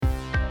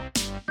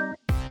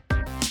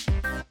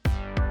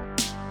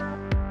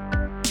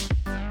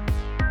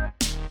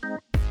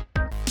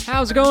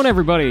How's it going,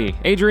 everybody?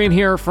 Adrian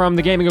here from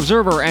the Gaming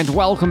Observer, and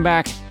welcome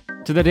back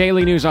to the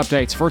daily news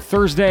updates for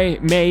Thursday,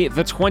 May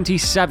the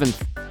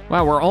 27th.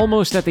 Wow, we're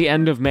almost at the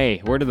end of May.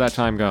 Where did that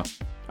time go?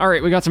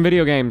 Alright, we got some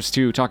video games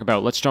to talk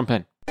about. Let's jump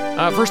in.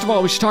 First of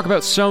all, we should talk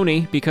about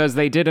Sony, because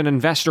they did an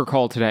investor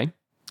call today.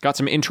 Got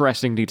some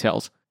interesting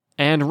details.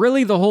 And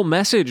really, the whole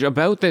message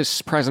about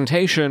this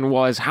presentation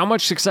was how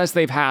much success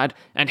they've had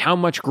and how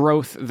much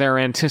growth they're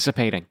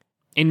anticipating,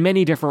 in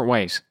many different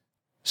ways.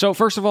 So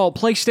first of all,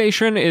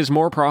 PlayStation is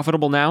more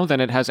profitable now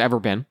than it has ever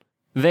been.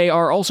 They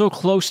are also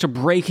close to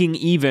breaking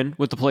even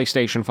with the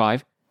PlayStation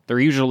 5. They're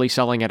usually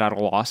selling it at a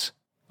loss,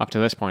 up to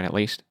this point at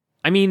least.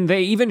 I mean,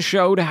 they even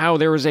showed how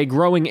there is a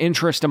growing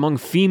interest among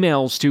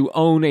females to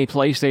own a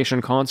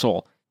PlayStation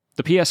console.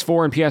 The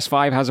PS4 and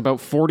PS5 has about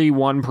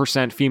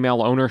 41%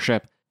 female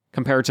ownership,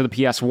 compared to the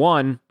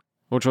PS1,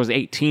 which was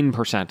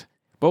 18%.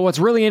 But what's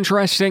really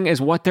interesting is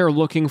what they're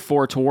looking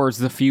for towards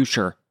the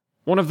future.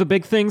 One of the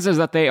big things is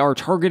that they are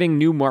targeting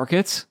new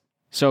markets,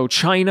 so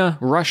China,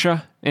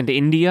 Russia, and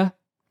India,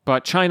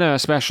 but China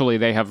especially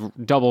they have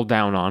doubled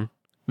down on.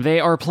 They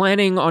are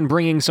planning on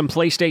bringing some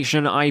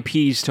PlayStation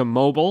IPs to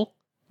mobile.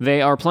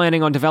 They are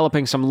planning on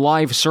developing some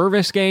live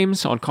service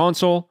games on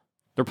console.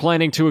 They're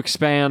planning to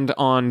expand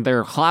on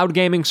their cloud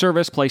gaming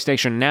service,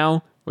 PlayStation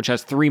Now, which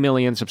has 3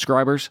 million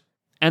subscribers.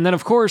 And then,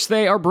 of course,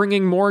 they are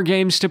bringing more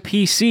games to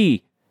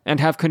PC, and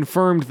have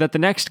confirmed that the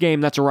next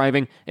game that's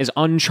arriving is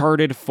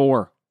Uncharted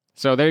 4.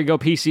 So there you go,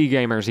 PC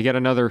gamers, you get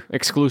another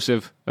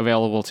exclusive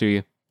available to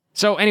you.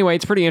 So anyway,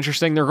 it's pretty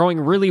interesting. They're going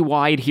really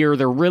wide here,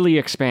 they're really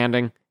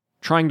expanding,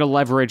 trying to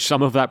leverage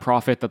some of that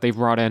profit that they've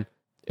brought in.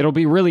 It'll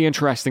be really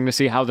interesting to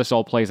see how this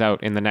all plays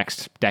out in the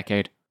next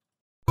decade.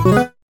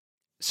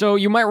 So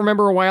you might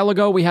remember a while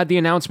ago we had the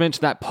announcement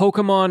that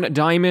Pokemon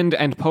Diamond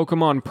and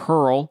Pokemon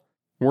Pearl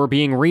were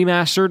being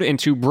remastered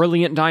into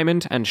Brilliant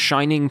Diamond and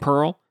Shining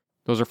Pearl.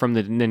 Those are from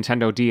the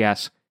Nintendo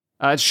DS.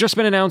 It's just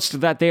been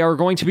announced that they are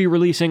going to be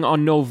releasing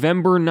on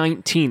November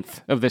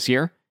 19th of this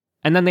year.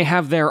 And then they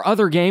have their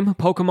other game,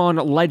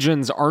 Pokemon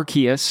Legends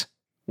Arceus,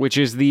 which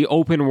is the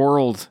open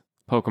world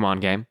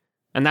Pokemon game.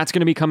 And that's going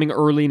to be coming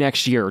early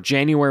next year,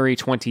 January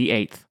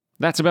 28th.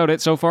 That's about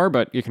it so far,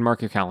 but you can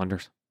mark your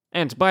calendars.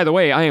 And by the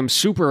way, I am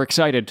super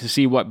excited to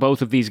see what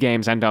both of these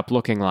games end up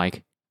looking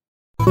like.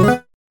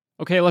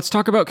 Okay, let's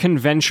talk about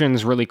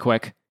conventions really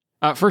quick.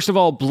 First of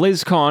all,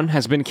 BlizzCon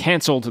has been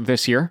cancelled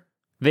this year.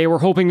 They were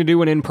hoping to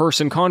do an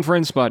in-person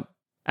conference, but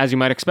as you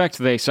might expect,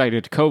 they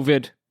cited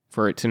COVID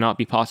for it to not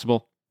be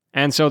possible.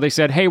 And so they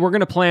said, hey, we're going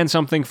to plan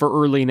something for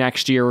early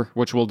next year,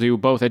 which will do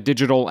both a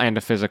digital and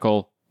a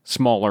physical,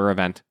 smaller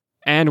event.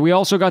 And we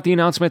also got the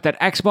announcement that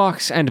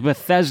Xbox and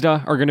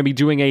Bethesda are going to be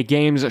doing a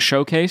games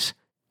showcase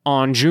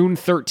on June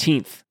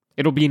 13th.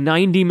 It'll be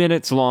 90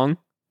 minutes long,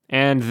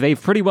 and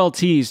they've pretty well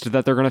teased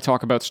that they're going to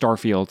talk about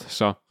Starfield,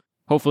 so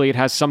hopefully it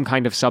has some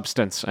kind of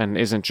substance and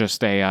isn't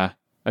just a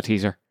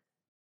teaser.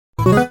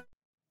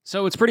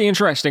 So it's pretty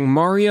interesting.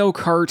 Mario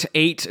Kart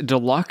 8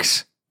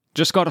 Deluxe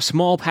just got a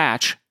small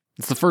patch.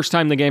 It's the first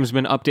time the game's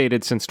been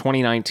updated since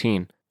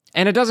 2019.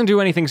 And it doesn't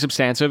do anything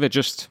substantive, it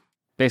just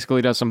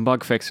basically does some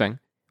bug fixing.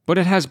 But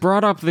it has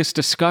brought up this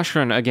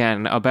discussion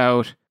again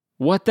about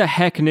what the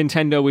heck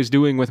Nintendo is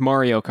doing with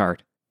Mario Kart.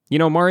 You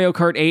know, Mario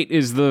Kart 8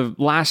 is the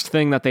last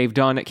thing that they've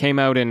done. It came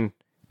out in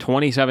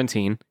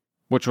 2017,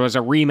 which was a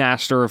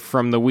remaster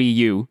from the Wii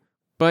U.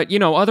 But, you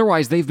know,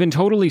 otherwise they've been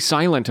totally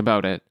silent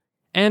about it.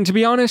 And to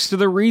be honest,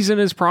 the reason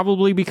is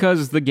probably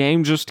because the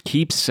game just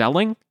keeps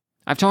selling.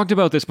 I've talked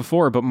about this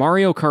before, but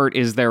Mario Kart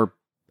is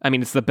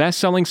it's the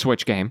best-selling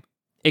Switch game.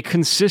 It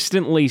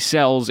consistently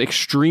sells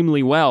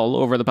extremely well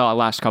over the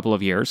last couple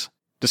of years,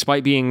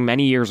 despite being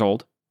many years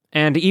old.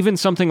 And even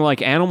something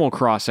like Animal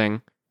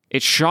Crossing,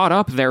 it shot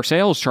up their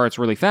sales charts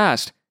really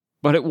fast,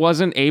 but it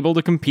wasn't able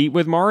to compete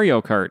with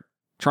Mario Kart,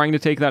 trying to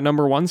take that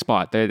number one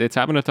spot. It's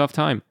having a tough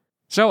time.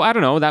 So, I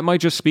don't know, that might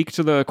just speak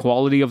to the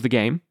quality of the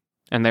game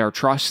and their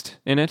trust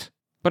in it.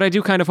 But I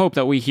do kind of hope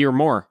that we hear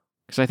more,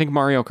 because I think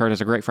Mario Kart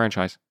is a great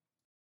franchise.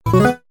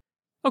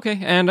 Okay,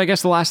 and I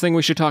guess the last thing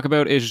we should talk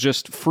about is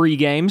just free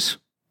games.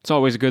 It's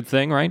always a good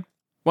thing, right?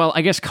 Well,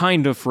 I guess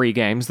kind of free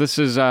games. This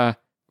is,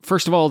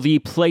 first of all, the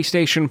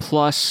PlayStation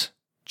Plus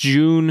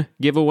June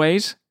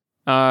giveaways.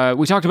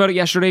 We talked about it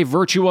yesterday,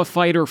 Virtua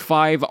Fighter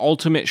 5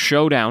 Ultimate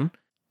Showdown.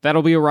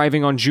 That'll be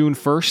arriving on June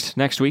 1st,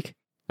 next week.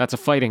 That's a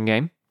fighting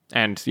game,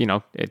 and, you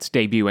know, it's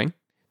debuting.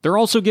 They're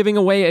also giving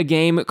away a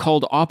game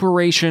called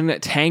Operation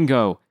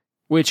Tango,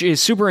 which is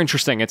super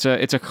interesting. It's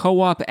a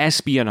co-op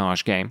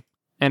espionage game,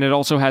 and it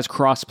also has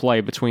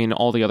cross-play between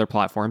all the other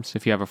platforms,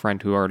 if you have a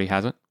friend who already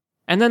has it.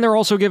 And then they're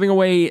also giving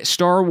away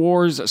Star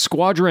Wars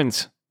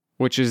Squadrons,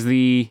 which is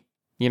the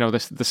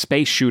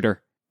space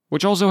shooter,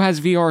 which also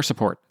has VR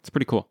support. It's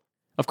pretty cool.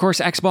 Of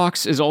course,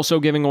 Xbox is also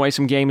giving away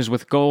some games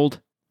with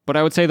gold, but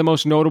I would say the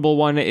most notable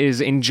one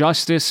is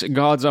Injustice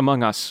Gods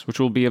Among Us, which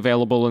will be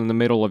available in the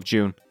middle of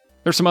June.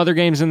 There's some other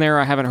games in there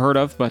I haven't heard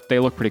of, but they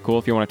look pretty cool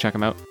if you want to check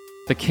them out.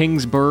 The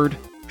King's Bird,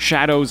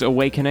 Shadows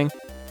Awakening,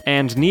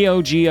 and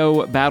Neo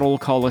Geo Battle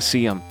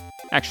Coliseum.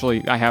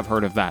 Actually, I have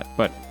heard of that,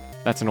 but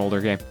that's an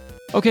older game.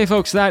 Okay,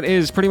 folks, that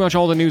is pretty much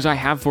all the news I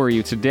have for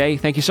you today.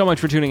 Thank you so much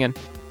for tuning in.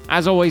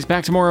 As always,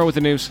 back tomorrow with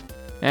the news.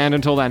 And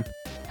until then,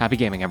 happy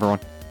gaming,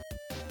 everyone.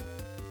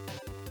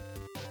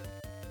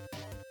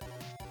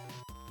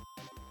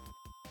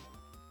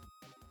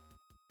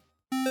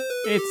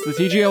 It's the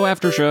TGO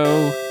After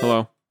Show.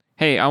 Hello.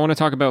 Hey, I want to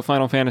talk about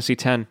Final Fantasy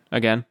X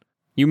again.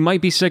 You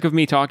might be sick of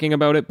me talking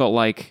about it, but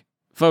like,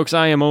 folks,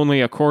 I am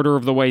only a quarter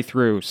of the way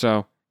through,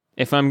 so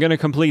if I'm gonna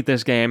complete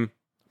this game,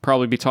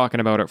 probably be talking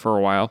about it for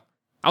a while.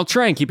 I'll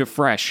try and keep it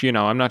fresh,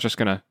 I'm not just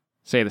gonna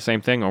say the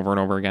same thing over and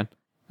over again.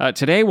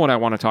 Today, what I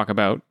want to talk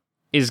about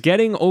is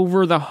getting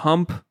over the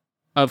hump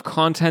of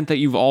content that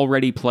you've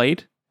already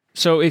played.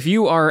 So if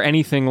you are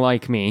anything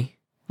like me,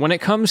 when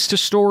it comes to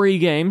story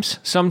games,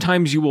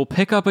 sometimes you will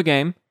pick up a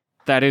game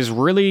that is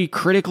really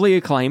critically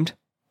acclaimed.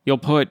 You'll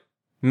put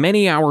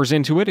many hours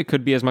into it. It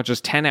could be as much as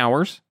 10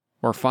 hours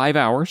or 5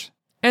 hours.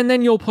 And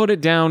then you'll put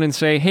it down and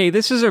say, hey,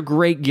 this is a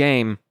great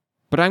game,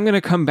 but I'm going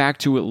to come back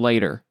to it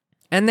later.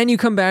 And then you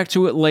come back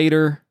to it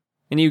later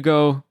and you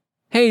go,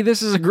 hey,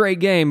 this is a great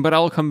game, but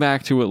I'll come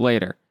back to it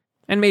later.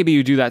 And maybe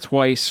you do that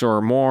twice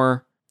or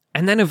more.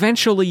 And then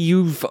eventually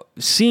you've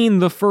seen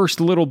the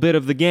first little bit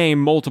of the game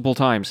multiple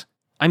times.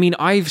 I mean,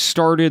 I've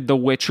started The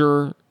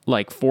Witcher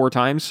like 4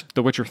 times,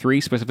 The Witcher 3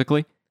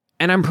 specifically,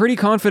 and I'm pretty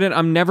confident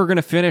I'm never going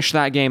to finish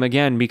that game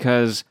again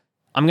because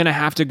I'm going to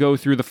have to go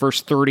through the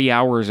first 30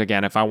 hours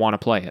again if I want to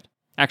play it.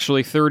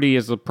 Actually, 30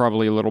 is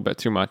probably a little bit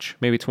too much,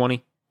 maybe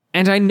 20.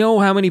 And I know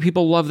how many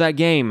people love that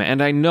game,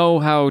 and I know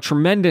how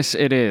tremendous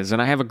it is,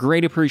 and I have a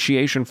great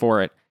appreciation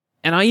for it.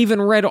 And I even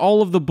read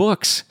all of the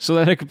books so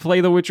that I could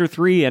play The Witcher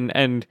 3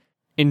 and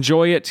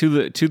enjoy it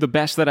to the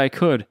best that I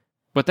could.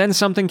 But then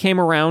something came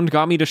around,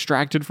 got me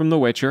distracted from The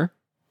Witcher,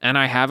 and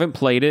I haven't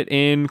played it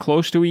in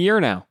close to a year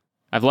now.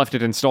 I've left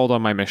it installed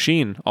on my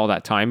machine all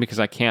that time because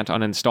I can't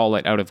uninstall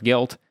it out of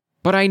guilt.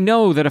 But I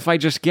know that if I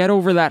just get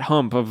over that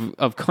hump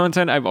of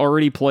content I've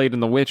already played in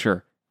The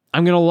Witcher,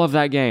 I'm going to love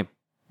that game.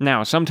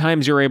 Now,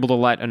 sometimes you're able to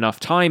let enough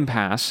time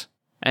pass,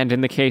 and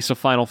in the case of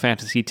Final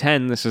Fantasy X,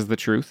 this is the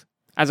truth.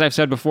 As I've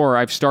said before,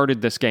 I've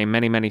started this game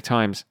many, many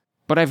times,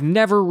 but I've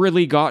never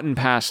really gotten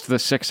past the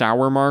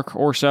 6-hour mark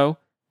or so.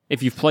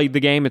 If you've played the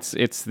game, it's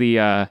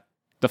the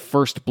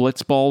first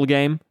Blitzball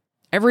game.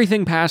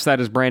 Everything past that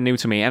is brand new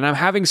to me, and I'm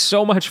having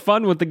so much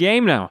fun with the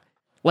game now.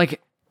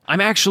 Like, I'm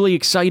actually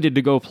excited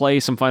to go play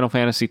some Final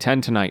Fantasy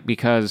X tonight,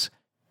 because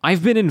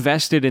I've been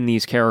invested in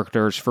these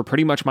characters for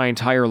pretty much my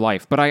entire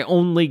life, but I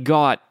only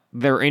got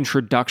their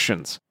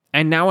introductions,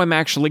 and now I'm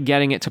actually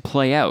getting it to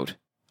play out.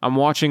 I'm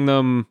watching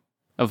them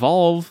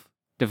evolve,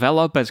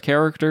 develop as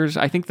characters.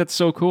 I think that's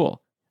so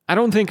cool. I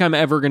don't think I'm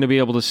ever going to be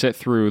able to sit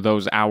through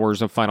those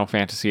hours of Final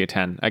Fantasy X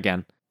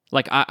again.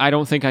 Like, I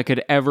don't think I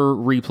could ever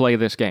replay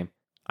this game.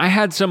 I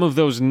had some of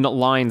those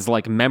lines,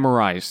 like,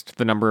 memorized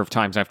the number of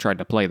times I've tried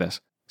to play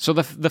this. So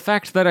the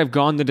fact that I've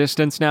gone the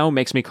distance now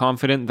makes me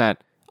confident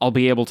that I'll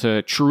be able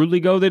to truly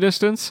go the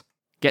distance,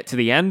 get to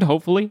the end,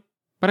 hopefully.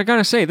 But I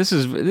gotta say,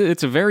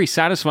 it's a very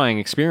satisfying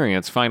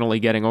experience, finally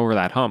getting over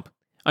that hump.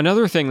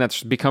 Another thing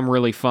that's become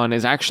really fun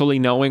is actually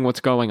knowing what's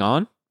going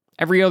on.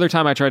 Every other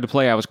time I tried to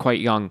play, I was quite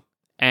young.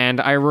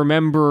 And I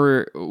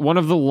remember one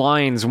of the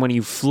lines when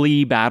you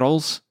flee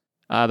battles,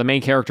 the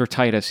main character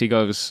Titus, he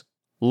goes,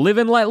 "Live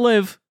and let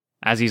live,"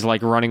 as he's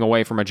like running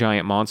away from a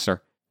giant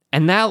monster.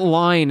 And that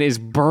line is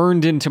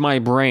burned into my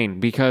brain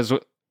because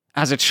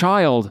as a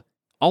child,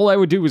 all I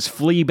would do was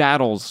flee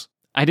battles.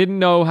 I didn't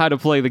know how to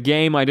play the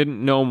game. I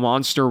didn't know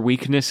monster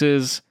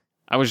weaknesses.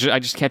 I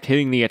just kept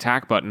hitting the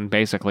attack button,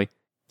 basically.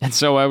 And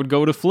so I would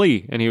go to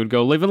flee, and he would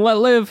go, "Live and let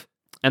live."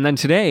 And then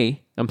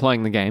today, I'm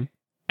playing the game,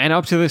 and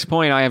up to this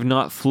point, I have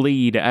not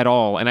fleed at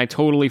all, and I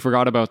totally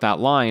forgot about that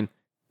line.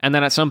 And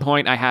then at some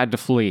point, I had to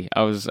flee.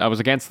 I was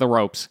against the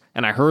ropes,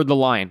 and I heard the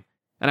line,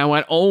 and I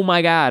went, "Oh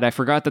my god, I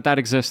forgot that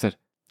existed."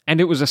 And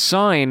it was a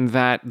sign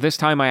that this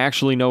time I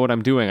actually know what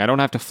I'm doing. I don't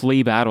have to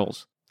flee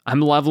battles.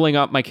 I'm leveling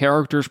up my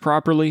characters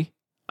properly,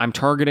 I'm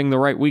targeting the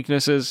right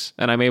weaknesses,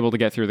 and I'm able to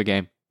get through the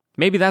game.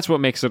 Maybe that's what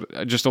makes it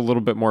just a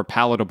little bit more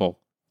palatable.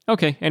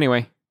 Okay,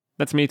 anyway,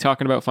 that's me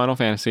talking about Final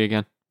Fantasy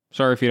again.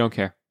 Sorry if you don't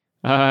care.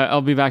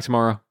 I'll be back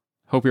tomorrow.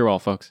 Hope you're well,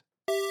 folks.